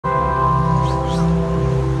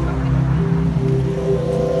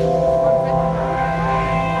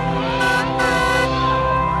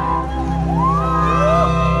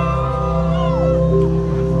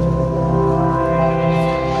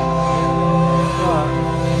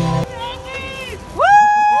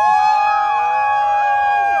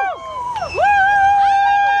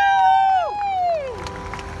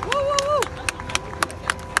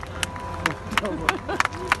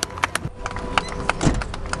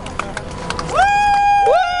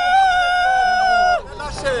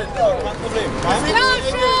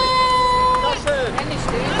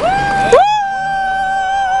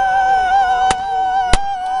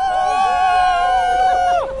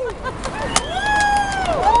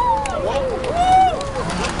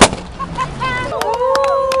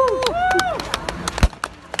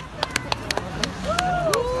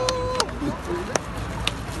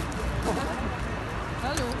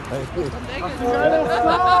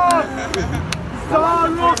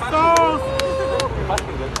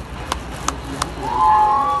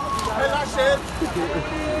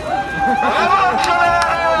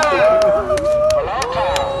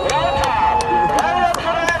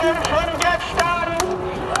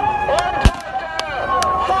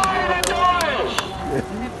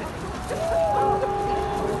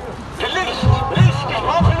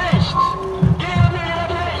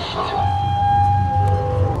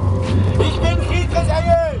Ich bin Friedrich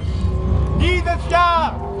Engels. Dieses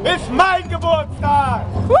Jahr ist mein Geburtstag.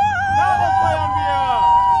 Darum feiern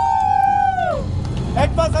wir.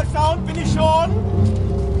 Etwas erstaunt bin ich schon,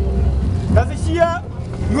 dass ich hier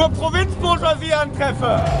nur Provinzbourgeoisie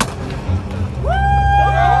antreffe.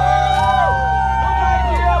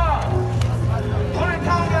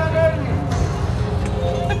 Proletarierinnen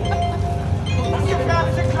und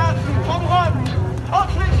gefährliche Klassen vom Rund aus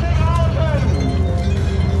Lichtenhausen,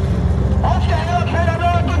 aus der Elberfelder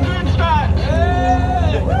Nord- und Südstadt.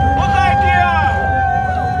 Wo seid ihr?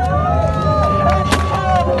 Es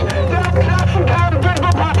tobt der Klassenkampf in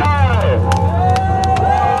Wuppertal.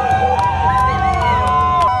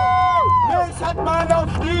 Mich hat man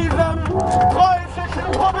aus diesem preußischen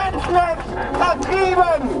Provinznetz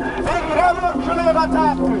vertrieben wegen revolutionärer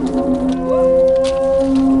Taten.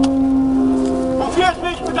 Wofür ich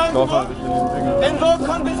mich bedanken muss, denn so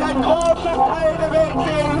konnte ich ein großes Teil der Welt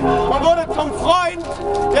sehen und wurde zum Freund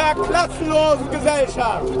der klassenlosen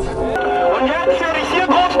Gesellschaft. Und jetzt werde ich hier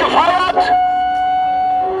groß gefeiert,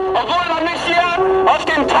 obwohl man mich hier aus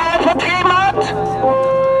dem Tal vertrieben hat.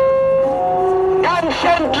 Ganz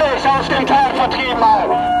schändlich aus dem Tal vertrieben hat.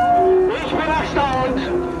 Ich bin erstaunt.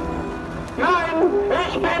 Nein,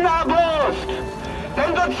 ich bin erbost.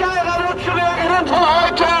 Denn Sozialrevolutionärinnen von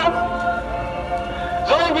heute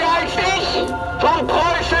sollen wie einst ich vom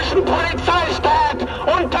preußischen Polizeistaat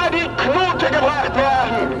unter die Knute gebracht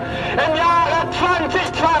werden. Im Jahre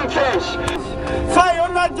 2020.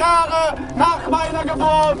 200 Jahre nach meiner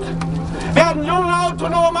Geburt werden junge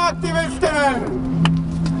autonome Aktivistinnen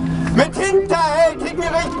mit hinterhältigen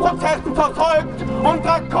Gerichtsprozessen verfolgt und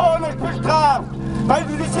drakonisch bestraft, weil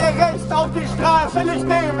sie sich ihr Recht auf die Straße nicht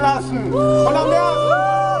nehmen lassen. Und am 1.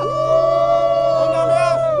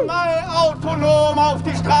 Mai autonom auf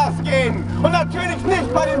die Straße gehen. Und natürlich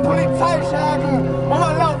nicht bei den Polizeischergen um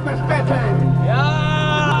Erlaubnis betteln.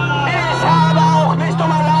 Ja! Ich habe auch nicht um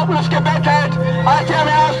Erlaubnis gebettelt, als wir am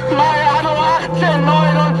 1. Mai anno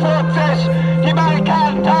 1849 die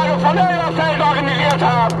Barrikadentage von Elberfeld organisiert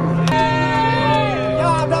haben.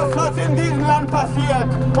 Ja, das, was in diesem Land passiert,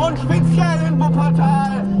 und speziell in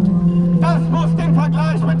Wuppertal, das muss den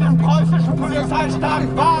Vergleich mit dem preußischen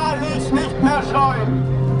Polizeistaat wahrlich nicht mehr scheuen.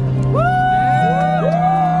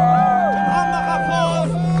 Im Hambacher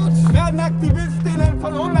Forst werden Aktivistinnen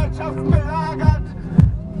von Hundertschaften belagert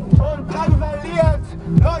und drangsaliert,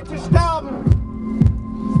 Leute sterben.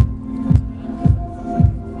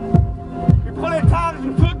 Die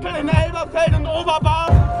proletarischen Viertel in Elberfeld und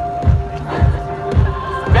Oberbahn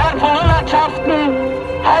werden von Hundertschaften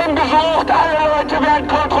heimgesucht, alle Leute werden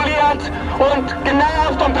kontrolliert und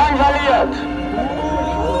genervt und drangsaliert.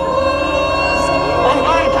 Und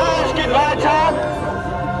weiter, es geht weiter.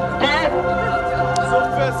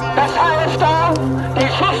 Das Halfter, die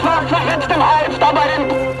Schusswaffe sitzt im Halfter bei den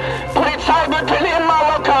Polizeibütteln immer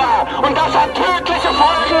lockerer. Und das hat tödliche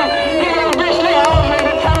Folgen, die wir in Wichlinghausen im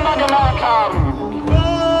Dezember gemerkt haben.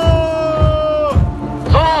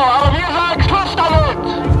 So, aber wir sagen Schluss damit.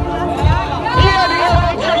 Hier die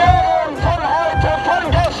Revolutionären von heute, von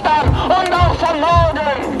gestern und auch von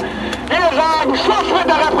morgen. Wir sagen Schluss mit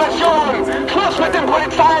der Repression, Schluss mit dem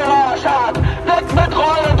Polizeistaat, weg mit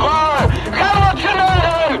Roll und Roll.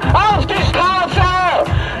 Revolutionären auf die Straße!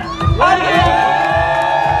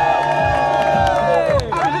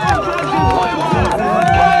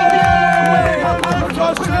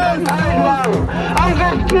 Am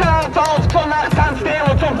 7. März auf zur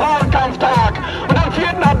Nachttanzdemo zum Frauenkampftag und am 4.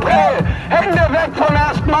 April Hände weg vom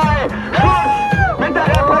 1. Mai. Schluss mit der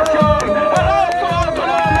Repression. Heraus zum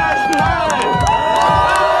autonomen 1. Mai.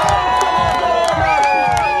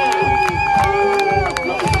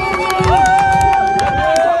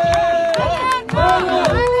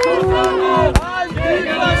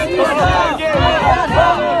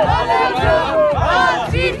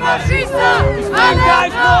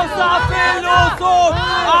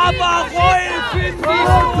 Aber Reue für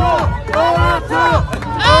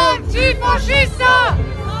Antifaschista!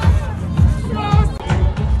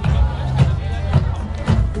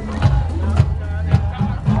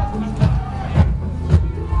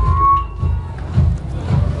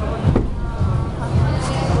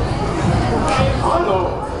 Hallo!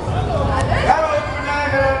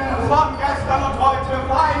 Revolutionäre von gestern und heute.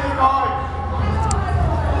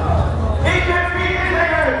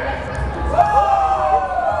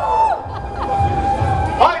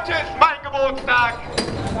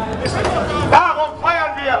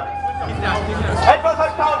 Etwas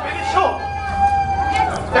erstaunt bin ich schon.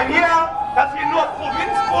 Denn hier, dass hier nur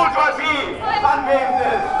Provinzbourgeoisie anwesend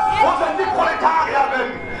ist. Wo sind die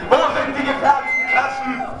Proletarierinnen? Wo sind die gefährdeten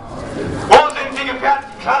Klassen? Wo sind die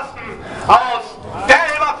gefährdeten Klassen aus der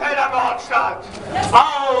Elberfelder Nordstadt?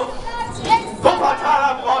 Aus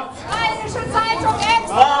Wuppertaler Brot? Rheinische Zeitung,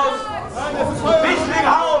 aus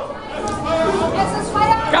Wichlinghausen? Es ist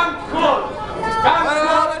Feierabend. Ganz kurz.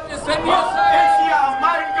 Ist hier an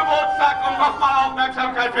meinem Geburtstag und nochmal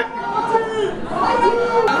Aufmerksamkeit bitten.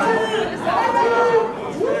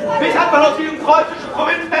 Mich hat man aus diesem preußischen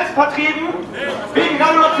Provinznest vertrieben, wegen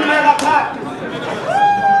revolutionärer Taten.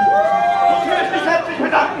 Wofür ich mich herzlich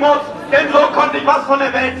bedanken muss, denn so konnte ich was von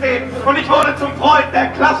der Welt sehen und ich wurde zum Freund der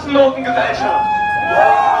klassenlosen Gesellschaft.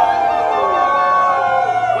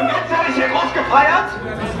 Und jetzt werde ich hier groß gefeiert,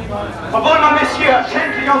 obwohl man mich hier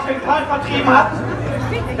schändlich aus dem Tal vertrieben hat.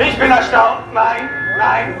 Ich bin erstaunt, nein,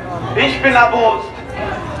 ich bin erbost.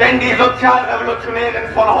 Denn die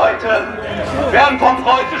Sozialrevolutionären von heute werden vom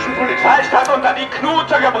preußischen Polizeistaat unter die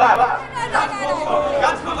Knute gebracht. Ganz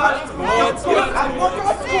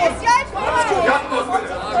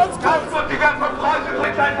kurz, die werden vom preußischen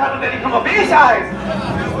Polizeistaat unter die Knute. Bin ich ein?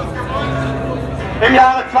 Im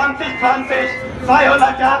Jahre 2020,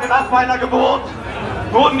 200 Jahre nach meiner Geburt,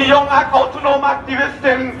 wurden die jungen autonomen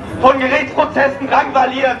Aktivistinnen von Gerichtsprozessen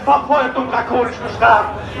drangsaliert, verfolgt und drakonisch bestraft,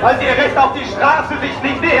 weil sie ihr Recht auf die Straße sich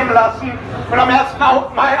nicht nehmen lassen und am 1.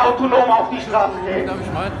 Mai autonom auf die Straße gehen.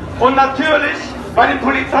 Und natürlich bei den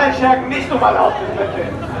Polizeischergen nicht um Erlaubnis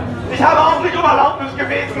bitten. Ich habe auch nicht um Erlaubnis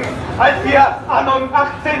gebeten, als wir an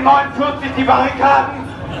 1849 die Barrikaden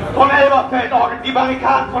von Elberfeld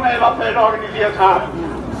organisiert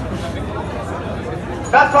haben.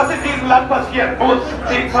 Das, was in diesem Land passieren muss,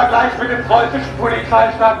 den Vergleich mit dem preußischen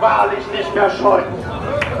Polizeistaat wahrlich nicht mehr scheuen.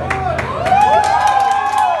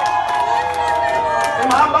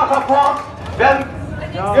 Im Hambacher Forst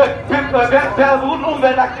wurden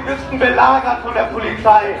Umweltaktivisten belagert von der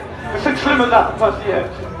Polizei. Es sind schlimme Sachen passiert.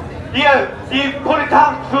 Hier, die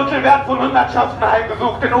Proletarierviertel werden von Hundertschaften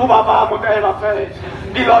heimgesucht in Oberbarm und Elberfeld.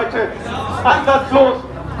 Die Leute ansatzlos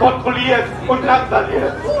kontrolliert und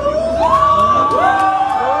drangsaliert.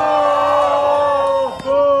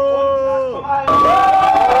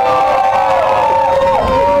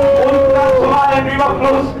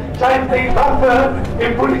 Überfluss scheint die Waffe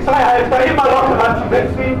im Polizeihalter immer lockerer zu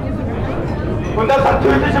sitzen. Und das hat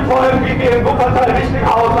tödliche Folgen, wie wir in Wuppertal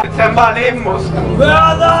Wichlinghausen im Dezember erleben mussten.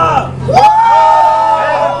 Mörder!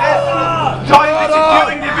 Währenddessen scheuen sich in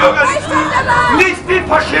Thüringen die Bürgerlichen nicht den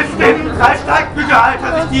Faschistinnen als Steigbügelhalter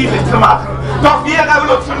sich dienlich zu machen. Doch wir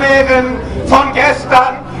Revolutionären von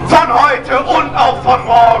gestern, von heute und auch von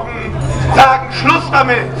morgen sagen Schluss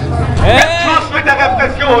damit. Schluss mit der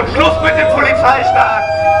Repression, Schluss mit dem Polizeistaat,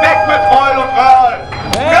 weg mit Reul und Röll.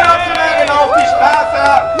 Revolutionäre auf die Straße.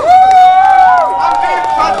 Am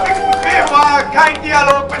 27. Februar kein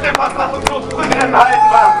Dialog mit dem Verfassungsschutzpräsidenten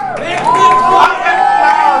Haltenbach. Am 6.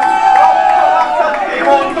 März auf die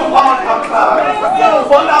Demo und zu Frauenkampftag.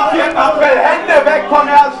 Und am 4. April Hände weg vom 1.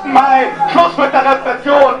 Mai. Schluss mit der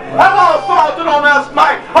Repression. Heraus zum autonomen 1.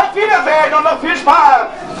 Mai. Auf Wiedersehen und noch viel Spaß.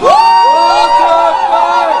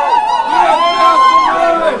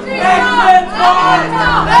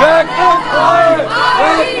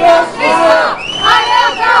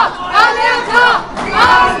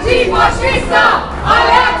 Antifaschista!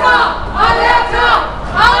 Alerta! Alerta!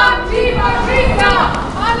 Antifaschista!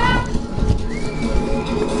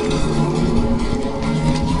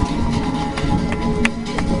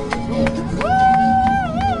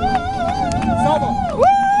 Sauber!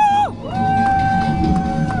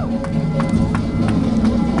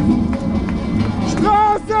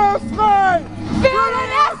 Straße frei! Für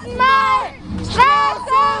den 1. Mai!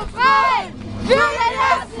 Straße frei! Für den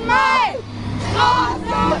 1. Mai!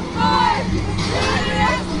 Straße frei! Für den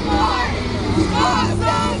 1. Mai!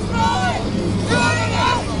 Straße frei! Für den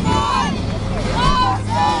 1. Mai!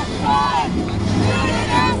 Straße frei! Für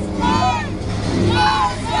den 1.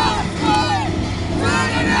 Mai! Straße frei! Für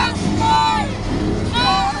den 1. Mai!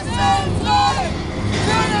 Straße frei!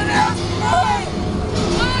 Für den 1. Mai!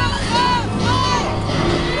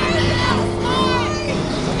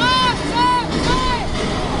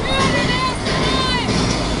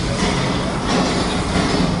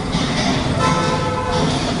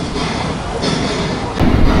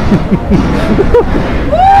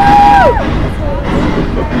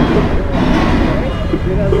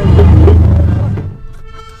 Woo!